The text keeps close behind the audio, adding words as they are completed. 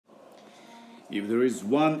If there is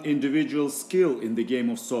one individual skill in the game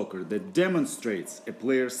of soccer that demonstrates a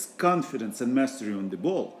player's confidence and mastery on the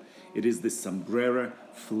ball, it is the sombrero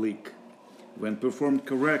flick. When performed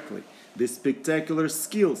correctly, this spectacular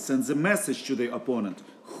skill sends a message to the opponent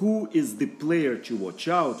who is the player to watch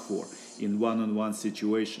out for in one-on-one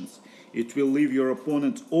situations. It will leave your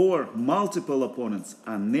opponent or multiple opponents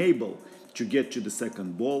unable to get to the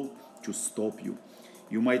second ball to stop you.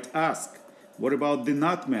 You might ask, what about the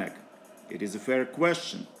nutmeg? It is a fair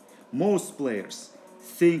question. Most players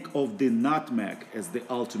think of the nutmeg as the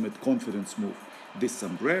ultimate confidence move. The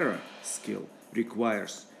sombrero skill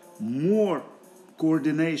requires more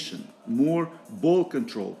coordination, more ball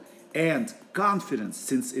control, and confidence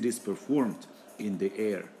since it is performed in the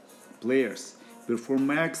air. Players perform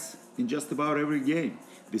mags in just about every game.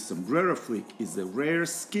 The sombrero flick is a rare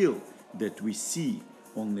skill that we see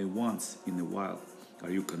only once in a while. Are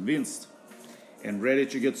you convinced? And ready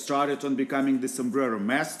to get started on becoming the sombrero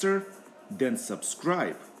master? Then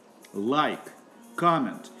subscribe, like,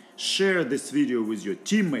 comment, share this video with your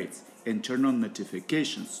teammates, and turn on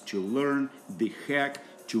notifications to learn the hack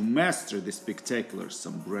to master the spectacular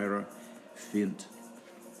sombrero fint.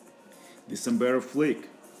 The sombrero flick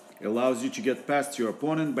allows you to get past your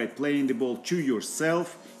opponent by playing the ball to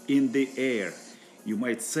yourself in the air. You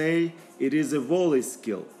might say it is a volley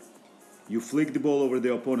skill. You flick the ball over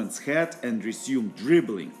the opponent's head and resume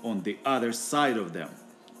dribbling on the other side of them.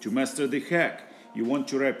 To master the hack, you want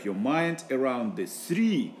to wrap your mind around the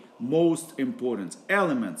three most important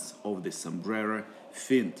elements of the sombrero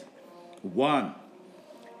fint. 1.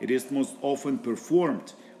 It is most often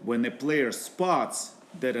performed when a player spots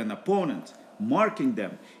that an opponent, marking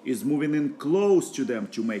them, is moving in close to them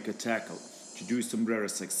to make a tackle. To do sombrero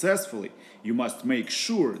successfully, you must make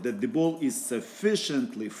sure that the ball is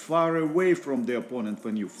sufficiently far away from the opponent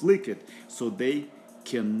when you flick it so they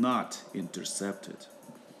cannot intercept it.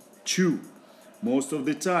 2. Most of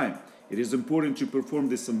the time, it is important to perform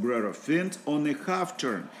the sombrero fint on a half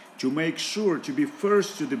turn to make sure to be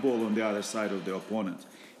first to the ball on the other side of the opponent.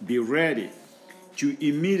 Be ready to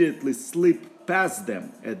immediately slip past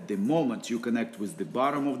them at the moment you connect with the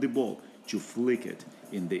bottom of the ball to flick it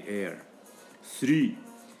in the air. 3.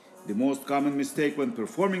 The most common mistake when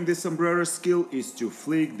performing the sombrero skill is to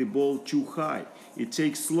flick the ball too high. It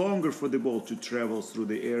takes longer for the ball to travel through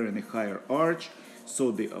the air in a higher arch,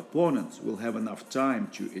 so the opponent will have enough time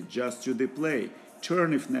to adjust to the play,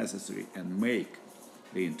 turn if necessary, and make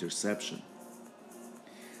the interception.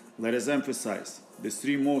 Let us emphasize the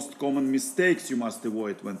three most common mistakes you must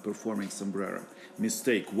avoid when performing sombrero.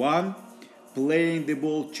 Mistake 1. Playing the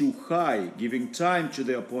ball too high, giving time to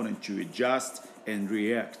the opponent to adjust and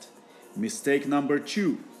react. Mistake number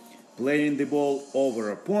 2. Playing the ball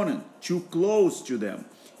over opponent too close to them.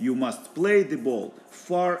 You must play the ball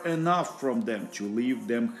far enough from them to leave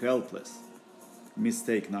them helpless.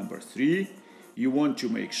 Mistake number 3. You want to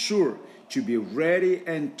make sure to be ready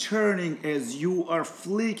and turning as you are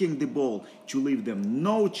flicking the ball to leave them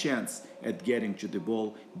no chance at getting to the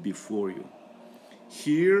ball before you.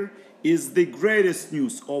 Here is the greatest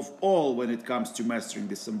news of all when it comes to mastering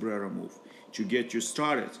the sombrero move. To get you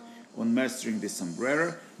started on mastering the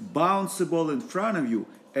sombrero, bounce the ball in front of you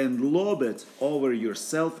and lob it over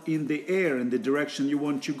yourself in the air in the direction you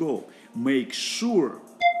want to go. Make sure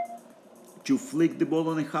to flick the ball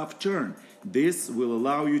on a half turn. This will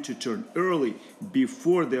allow you to turn early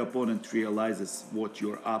before the opponent realizes what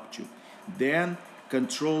you're up to. Then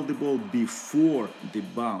control the ball before the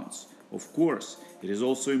bounce. Of course, it is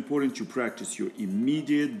also important to practice your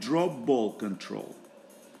immediate drop ball control.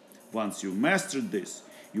 Once you mastered this,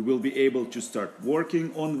 you will be able to start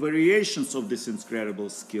working on variations of this incredible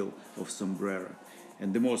skill of sombrero.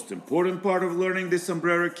 And the most important part of learning the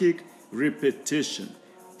sombrero kick, repetition.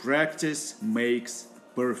 Practice makes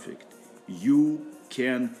perfect. You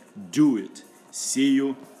can do it. See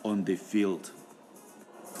you on the field.